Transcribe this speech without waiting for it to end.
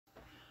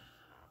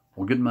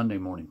Well, good Monday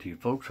morning to you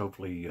folks.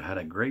 Hopefully you had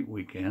a great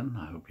weekend.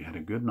 I hope you had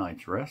a good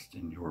night's rest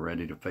and you're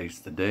ready to face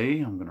the day.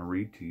 I'm going to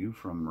read to you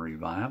from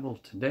Revival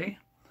Today.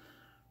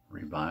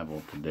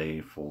 Revival Today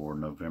for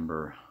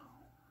November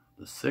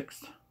the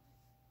 6th.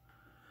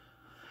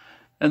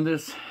 And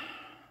this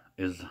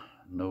is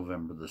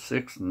November the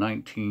 6th,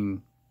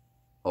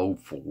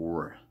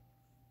 1904.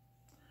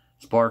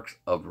 Sparks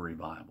of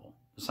Revival.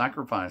 The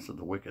sacrifice of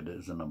the wicked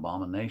is an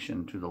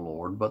abomination to the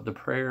Lord, but the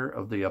prayer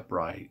of the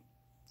upright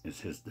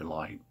is his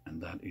delight,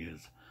 and that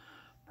is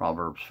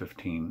Proverbs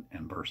 15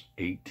 and verse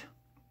 8.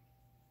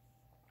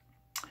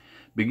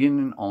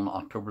 Beginning on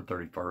October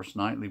 31st,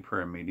 nightly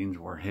prayer meetings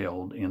were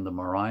held in the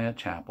Moriah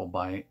Chapel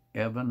by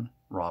Evan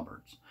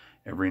Roberts.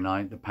 Every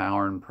night the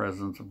power and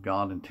presence of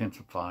God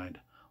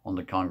intensified on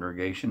the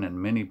congregation, and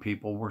many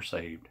people were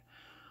saved.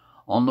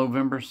 On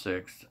November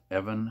 6th,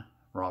 Evan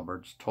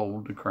Roberts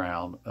told the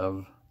crowd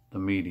of the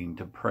meeting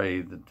to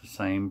pray the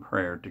same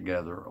prayer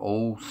together.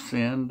 Oh,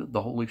 send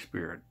the Holy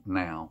Spirit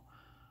now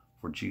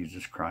for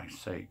Jesus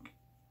Christ's sake.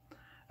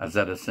 As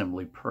that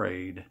assembly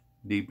prayed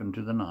deep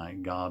into the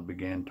night, God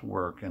began to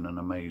work in an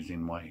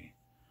amazing way.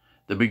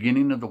 The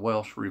beginning of the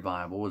Welsh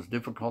revival was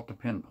difficult to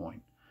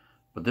pinpoint,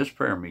 but this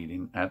prayer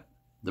meeting at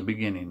the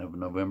beginning of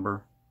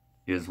November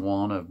is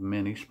one of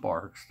many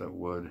sparks that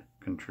would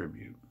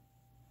contribute.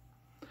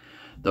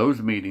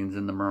 Those meetings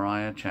in the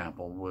Moriah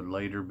Chapel would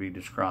later be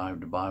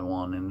described by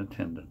one in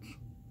attendance.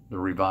 The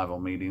revival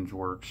meetings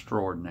were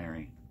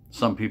extraordinary.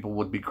 Some people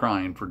would be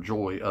crying for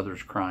joy,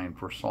 others crying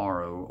for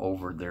sorrow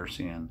over their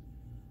sin.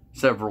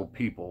 Several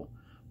people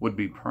would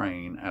be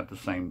praying at the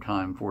same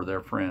time for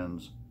their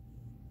friends,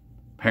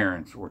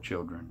 parents, or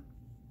children.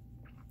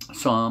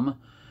 Some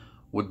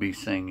would be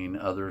singing,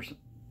 others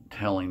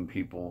telling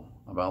people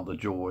about the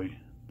joy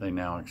they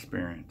now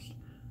experienced.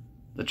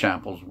 The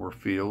chapels were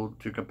filled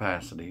to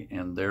capacity,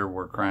 and there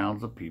were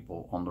crowds of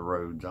people on the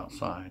roads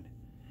outside.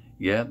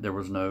 Yet there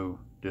was no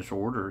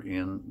disorder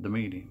in the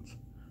meetings.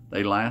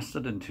 They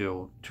lasted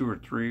until 2 or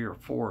 3 or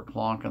 4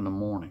 o'clock in the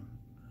morning.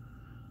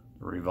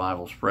 The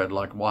revival spread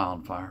like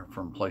wildfire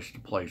from place to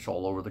place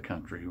all over the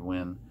country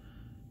where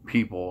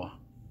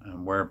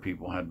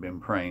people had been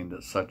praying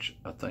that such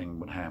a thing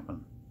would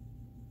happen.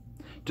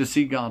 To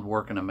see God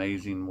work in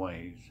amazing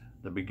ways,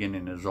 the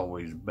beginning is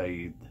always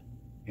bathed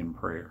in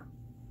prayer.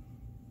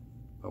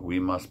 But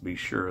we must be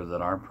sure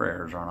that our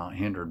prayers are not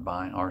hindered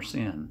by our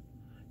sin.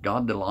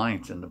 God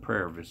delights in the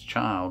prayer of his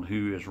child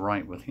who is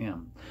right with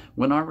him.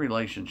 When our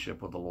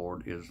relationship with the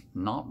Lord is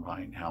not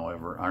right,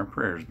 however, our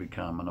prayers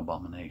become an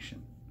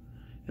abomination.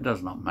 It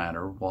does not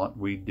matter what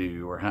we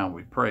do or how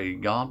we pray,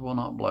 God will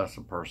not bless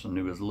a person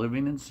who is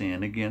living in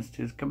sin against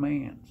his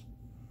commands.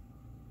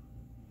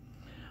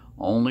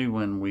 Only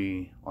when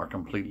we are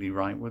completely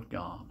right with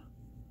God,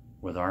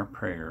 with our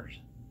prayers,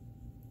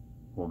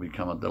 will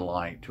become a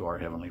delight to our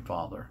Heavenly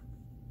Father.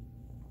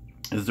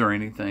 Is there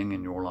anything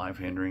in your life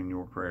hindering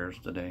your prayers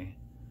today?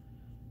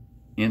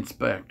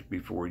 Inspect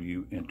before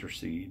you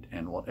intercede,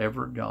 and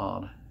whatever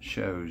God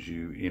shows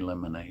you,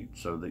 eliminate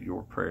so that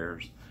your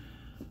prayers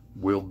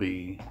will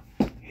be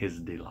his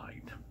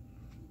delight.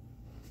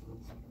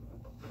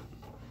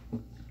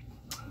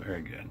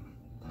 Very good.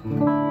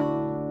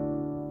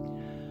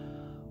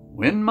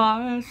 When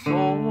my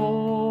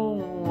soul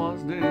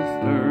was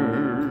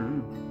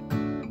disturbed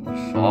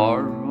with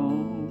sorrow,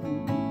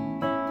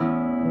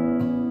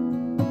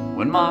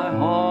 when my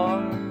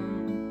heart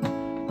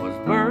was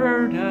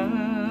burdened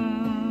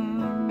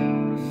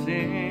with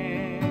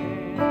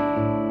sin,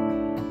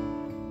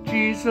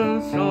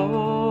 Jesus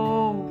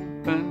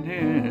opened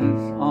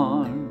his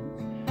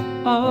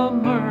arms of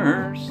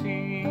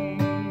mercy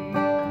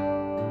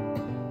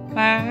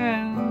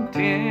and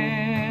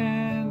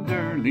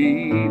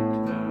tenderly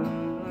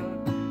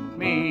took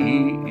me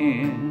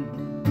in.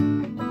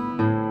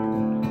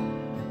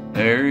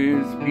 There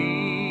is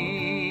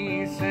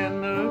peace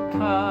in the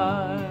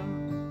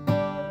time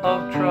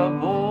of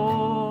trouble.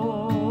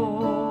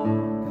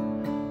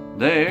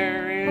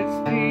 There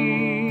is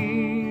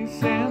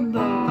peace in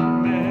the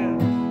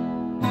midst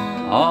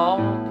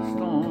of the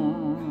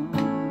storm.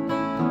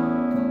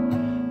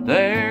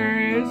 There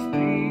is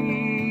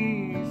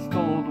peace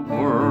though the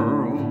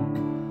world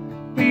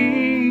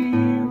be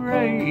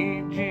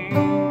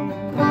raging.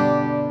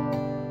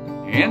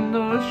 In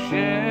the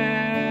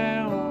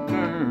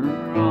shelter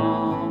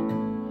of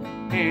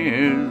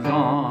his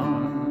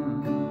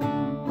arms,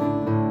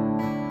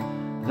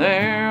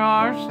 there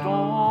are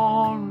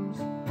storms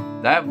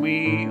that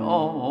we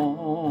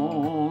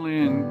all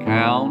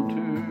encounter.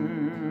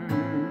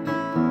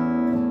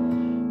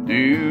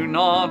 Do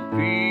not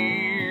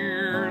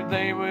fear,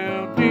 they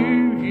will do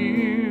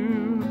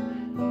you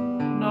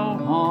no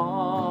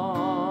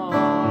harm.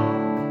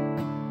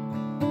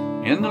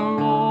 In the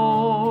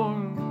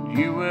Lord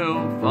you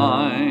will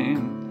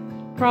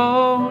find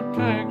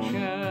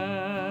protection.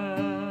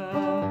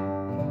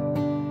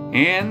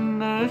 In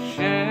the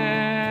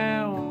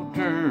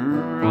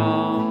shelter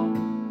of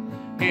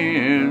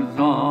his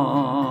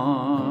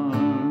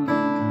arms,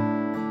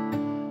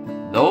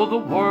 though the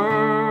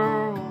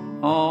world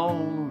all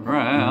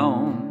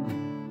around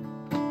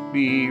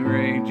be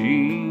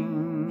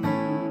raging,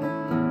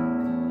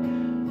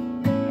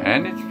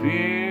 and it's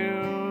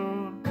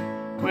filled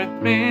with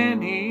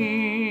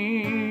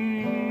many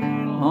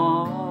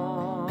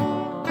lawns.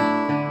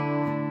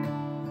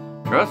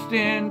 Trust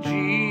in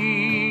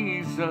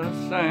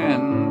Jesus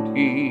and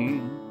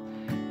He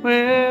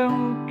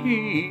will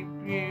keep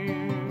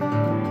you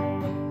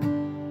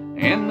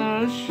in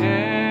the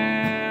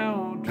shelter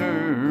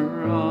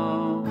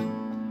of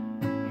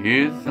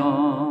His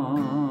arms.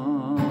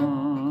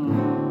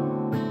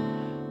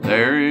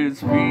 There is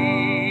peace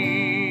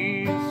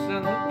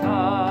in the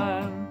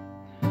time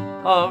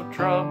of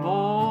trouble.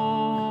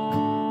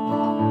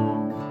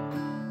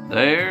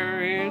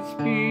 There is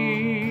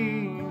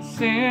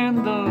peace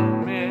in the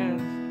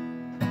midst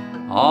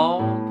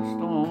of the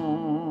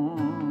storm.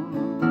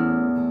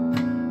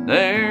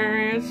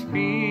 There is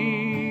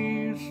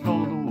peace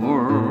though the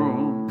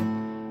world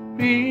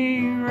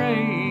be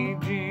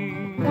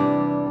raging,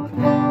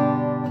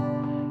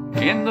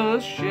 in the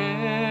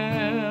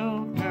shelter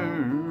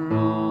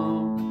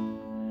of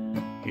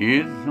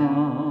His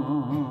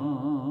arms.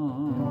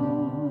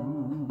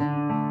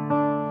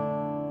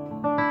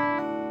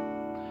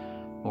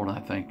 Lord, I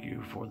thank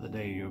you for the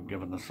day you've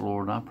given us,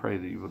 Lord. I pray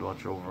that you would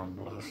watch over and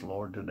bless,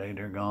 Lord, today,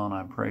 dear God.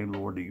 I pray,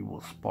 Lord, that you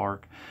will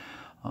spark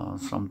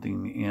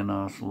something in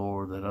us,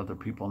 Lord, that other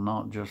people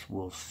not just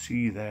will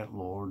see that,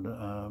 Lord,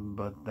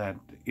 but that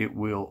it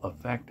will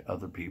affect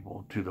other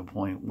people to the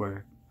point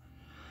where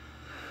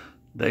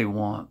they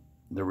want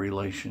the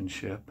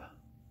relationship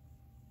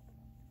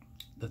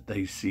that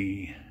they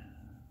see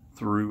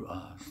through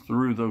us,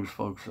 through those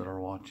folks that are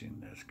watching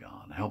this,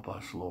 God. Help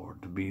us,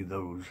 Lord, to be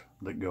those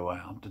that go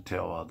out to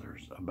tell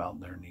others about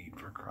their need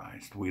for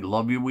Christ. We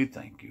love you. We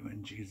thank you.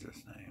 In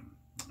Jesus' name,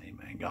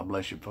 amen. God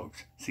bless you,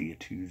 folks. See you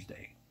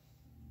Tuesday.